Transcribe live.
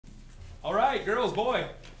All right, girls, boy.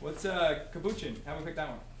 What's capuchin? Haven't picked that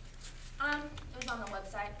one. It was on the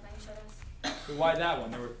website that you showed us. So why that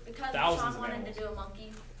one? There were Because thousands Sean of wanted animals. to do a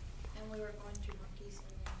monkey, and we were going through monkeys,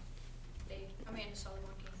 and Amanda saw the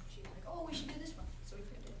monkey, and she was like, "Oh, we should do this one." So we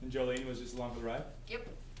picked it. And Jolene was just along for the ride? Yep.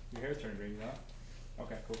 Your hair's turned green, huh?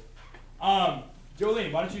 Okay, cool.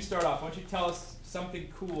 Jolene, why don't you start off? Why don't you tell us something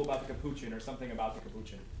cool about the capuchin or something about the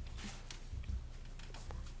capuchin?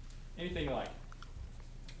 Anything you like.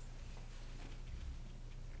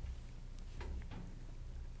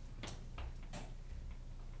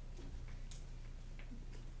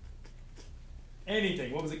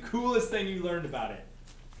 Anything. What was the coolest thing you learned about it?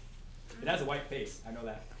 It has a white face. I know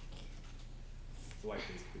that. It's a white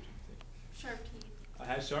face capuchin. Sharp teeth. It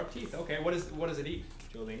has sharp teeth. Okay. What does it eat,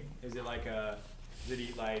 Jolene? Is it like does it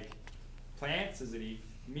eat like plants? Does it eat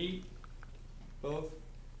meat? Both?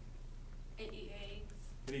 It eats eggs.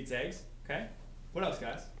 It eats eggs. Okay. What else,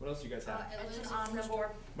 guys? What else do you guys have? It's an omnivore.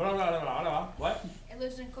 No. What? It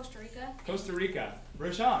lives in Costa Rica. Costa Rica.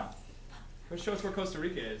 Rashawn, show us where Costa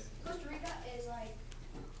Rica is. Costa Rica is like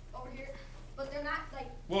over here, but they're not like.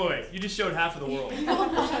 Wait. You just showed half of the world.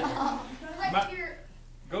 They're like here,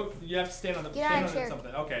 Go. You have to stand on the Get stand out on here.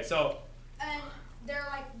 something. Okay. So. and they're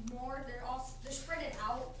like more. They're spread it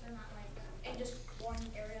out. They're not like in just one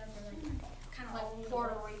area. They're like kind of like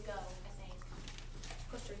Puerto Rico, I think.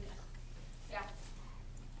 Costa Rica. Yeah.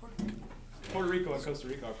 Puerto Rico and Costa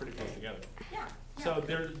Rica are pretty close together. Yeah. So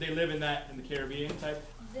they live in the Caribbean type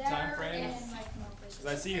time frame. And like more places. Because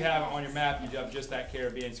I see you have on your map, you have just that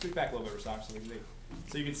Caribbean. Scoot back a little bit, Rashawn, so we can see.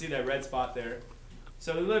 So you can see that red spot there.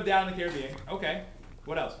 So they live down in the Caribbean. Okay.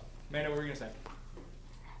 What else? Amanda, what were you gonna say?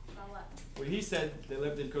 What? Well, he said they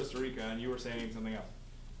lived in Costa Rica, and you were saying something else.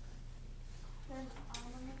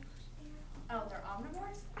 Oh, they're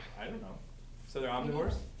omnivores? I don't know. So they're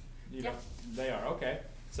omnivores? You Yep. don't- They are. Okay.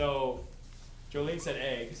 So Jolene said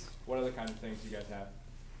eggs. What other kinds of things do you guys have?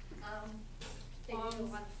 They eat a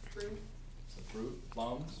lot of fruit. Some fruit,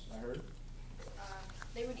 plums, I heard.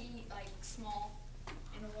 They would eat like small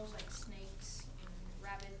animals like snakes and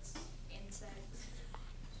rabbits, insects.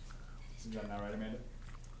 Is that not right, Amanda?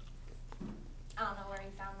 I don't know where he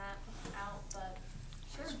found that out, but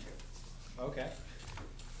it's true. Okay.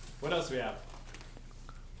 What else do we have?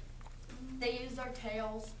 They use their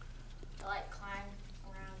tails to like climb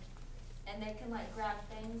around, and they can like grab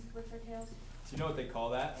things with their tails. Do you know what they call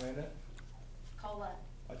that, Amanda? Call what?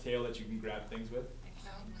 A tail that you can grab things with?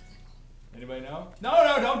 No. Anybody know? No,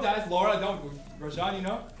 don't guys. Laura, don't. Rashawn, you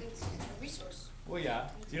know? It's a resource. Well, yeah.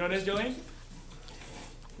 Do you know what it is, Jolene?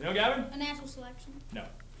 You know, Gavin? A natural selection. No.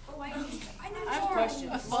 Oh, I know. I have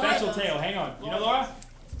questions. Special tail. Hang on. You know, Laura?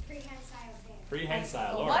 It's a prehensile tail.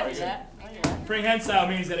 Prehensile. Laura, What very is good. that? Prehensile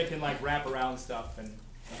means that it can like wrap around stuff and.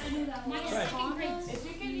 If you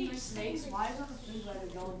can eat snakes, why is it the food that are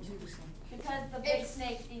going to the snake? Because the big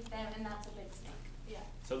snakes eat them, and that's a big snake. Yeah.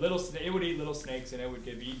 So it would eat little snakes and it would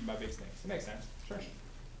get eaten by big snakes. It makes sense. Sure.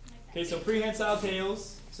 Okay, so prehensile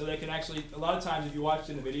tails, so they can actually, a lot of times if you watched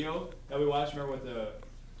in the video that we watched, remember with the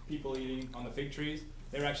people eating on the fig trees,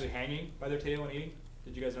 they were actually hanging by their tail and eating.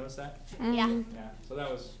 Did you guys notice that? Yeah. Yeah, so that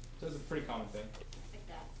was a pretty common thing. Like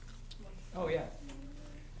that. Oh yeah.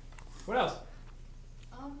 What else?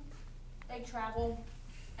 They travel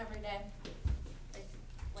every day.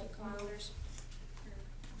 Like kilometers.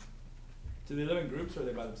 Do they live in groups or are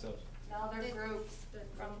they by themselves? No, they're groups. They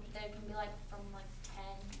can be like from like 10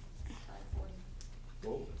 to like 40.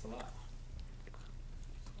 Whoa, that's a lot.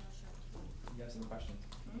 You have some questions?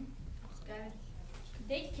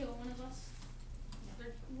 They'd kill one of us.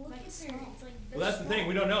 Look at her. It's like Well, that's the thing.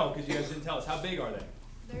 We don't know because you guys didn't tell us. How big are they?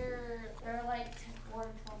 They're like 4 to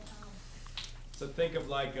 12 pounds. So think of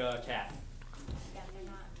like a cat. Yeah,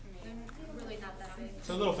 they're really not that big.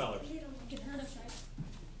 So little fellers. It can hurt us, right?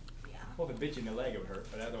 Yeah. Well, if it bit you in the leg, it would hurt,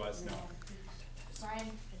 but otherwise, no.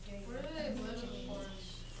 Brian? Where do they live in the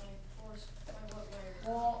forest? By what way?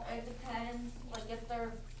 Well, it depends. Like if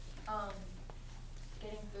they're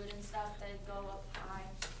getting food and stuff, they go up high.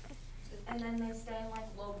 And then they stay in like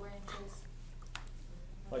low branches.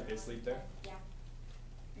 Like they sleep there? Yeah.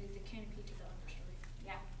 Maybe the canopy to the understory.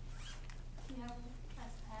 Yeah. You have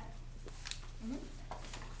as a pet? Mm-hmm.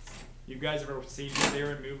 You guys ever seen,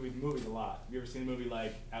 they're in movies a lot. Have you ever seen a movie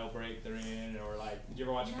like Outbreak they're in, or like, did you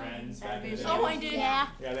ever watch Friends back in the day? Oh, I did. Yeah.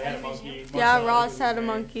 Yeah, they had a monkey. Yeah, Marcel Ross was had a his name.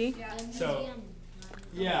 monkey. Yeah. So,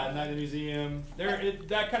 yeah, Night at the Museum.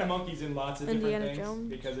 That kind of monkey's in lots of Indiana different things Jones.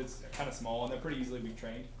 because it's kind of small and they're pretty easily be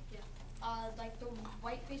trained. Like the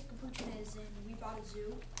white-faced capuchin is in We Bought a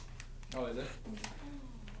Zoo. Oh, is it?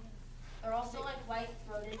 They're also like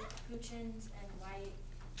white-throated capuchins and white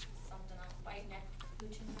something else, white neck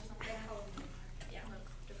capuchins or something.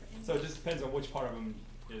 So it just depends on which part of them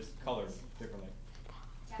is colored differently.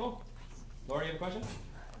 Cool. Laura, you have a question?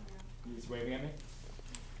 You just waving at me?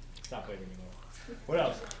 Stop waving at me, Laura. What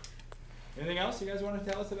else? Anything else you guys want to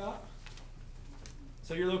tell us about?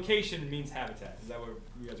 So your location means habitat. Is that what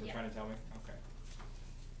you guys were trying to tell me? Okay.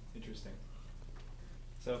 Interesting.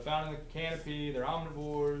 So found in the canopy, they're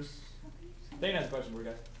omnivores. Dana has a question for you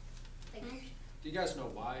guys. Do you guys know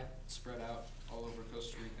why it's spread out all over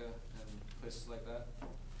Costa Rica and places like that?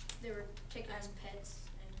 They were taken as pets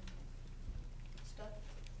and stuff.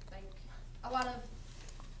 Like a lot of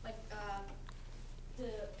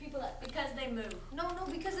the people that because they moved. No,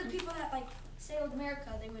 because the people that like sailed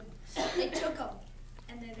America, they took them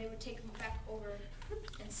and then they would take them back over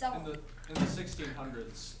and sell them. In the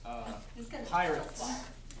 1600s,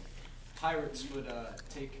 pirates would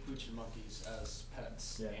take capuchin monkeys as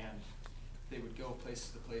pets, and they would go places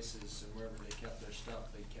to places, and wherever they kept their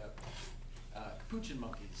stuff, they kept capuchin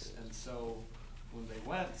monkeys. And so when they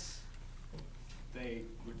went, they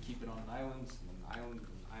would keep it on an island, and then island, and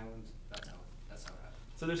island. That's how it happened.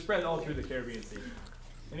 So they're spread all through the Caribbean Sea.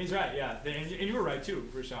 And he's right, yeah. And you were right too,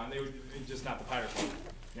 Rashawn. They would just not the pirate part.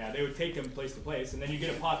 Yeah, they would take them place to place, and then you get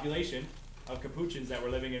a population of capuchins that were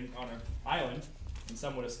living on an island, and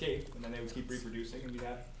some would escape, and then they would keep reproducing, and you'd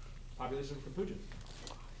have population of capuchins.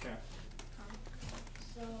 Yeah.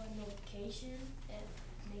 So in location, it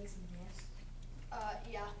makes a nest.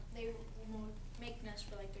 Yeah, they will make nests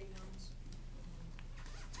for like their youngs.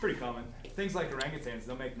 It's pretty common. Things like orangutans,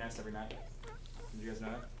 they'll make nests every night. Did you guys know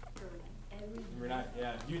that? Every night,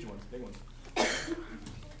 yeah, huge ones, big ones.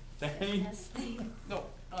 Dang. No,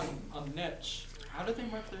 on niche. How do they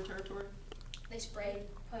mark their territory? They spray.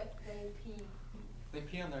 They pee. They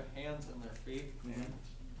pee on their hands and their feet, Mhm. and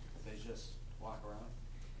they just walk around.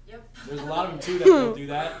 Yep. There's a lot of them too that will do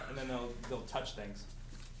that, and then they'll touch things,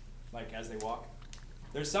 like as they walk.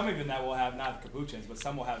 There's some even that will have not capuchins, but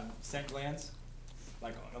some will have scent glands,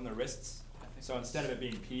 like on their wrists. So instead of it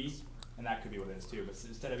being pee, and that could be what it is too, but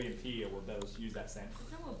instead of being pee, they'll use that scent.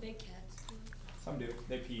 Some with big cats too. Some do.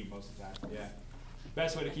 They pee most of the time. Yeah.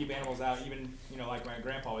 Best way to keep animals out, even like my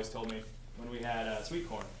grandpa always told me when we had sweet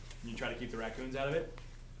corn, and you try to keep the raccoons out of it.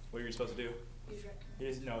 What are you supposed to do? Use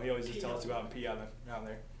raccoon. He always just tell us to go out and pee out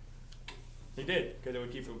there. He did, because it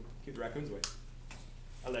would keep the raccoons away.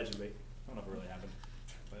 Allegedly. I don't know if it really happened.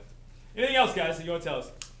 But anything else, guys, that you want to tell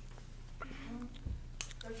us?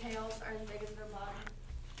 Their tails are as big as their body.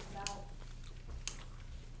 About.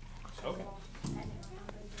 Okay.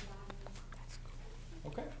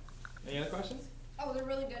 Okay. Any other questions? Oh, they're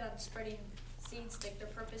really good at spreading seeds. Like their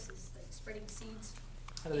purpose is like spreading seeds.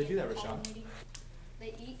 How do they do that, and Rashawn? pollinating.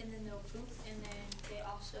 They eat and then they'll poop, and then they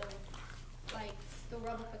also they'll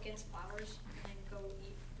rub up against flowers and then go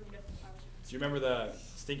eat from different flowers. Do you remember the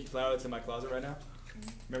stinky flower that's in my closet right now?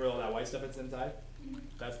 Remember all that white stuff that's inside?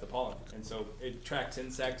 That's the pollen. And so it attracts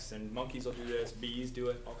insects, and monkeys will do this, bees do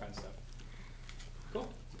it, all kinds of stuff. Cool.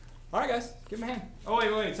 All right, guys, give him a hand. Oh,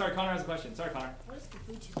 wait. Sorry, Connor has a question. Sorry, Connor. What is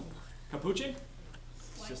capuchin? Capuchin?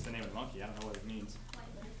 It's just the name of the monkey. I don't know what it means.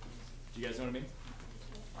 Do you guys know what it means?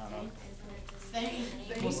 I don't know.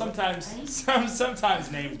 Well,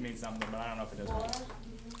 sometimes names mean something, but I don't know if it does.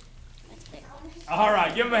 All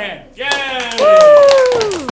right, give him a hand. Yay!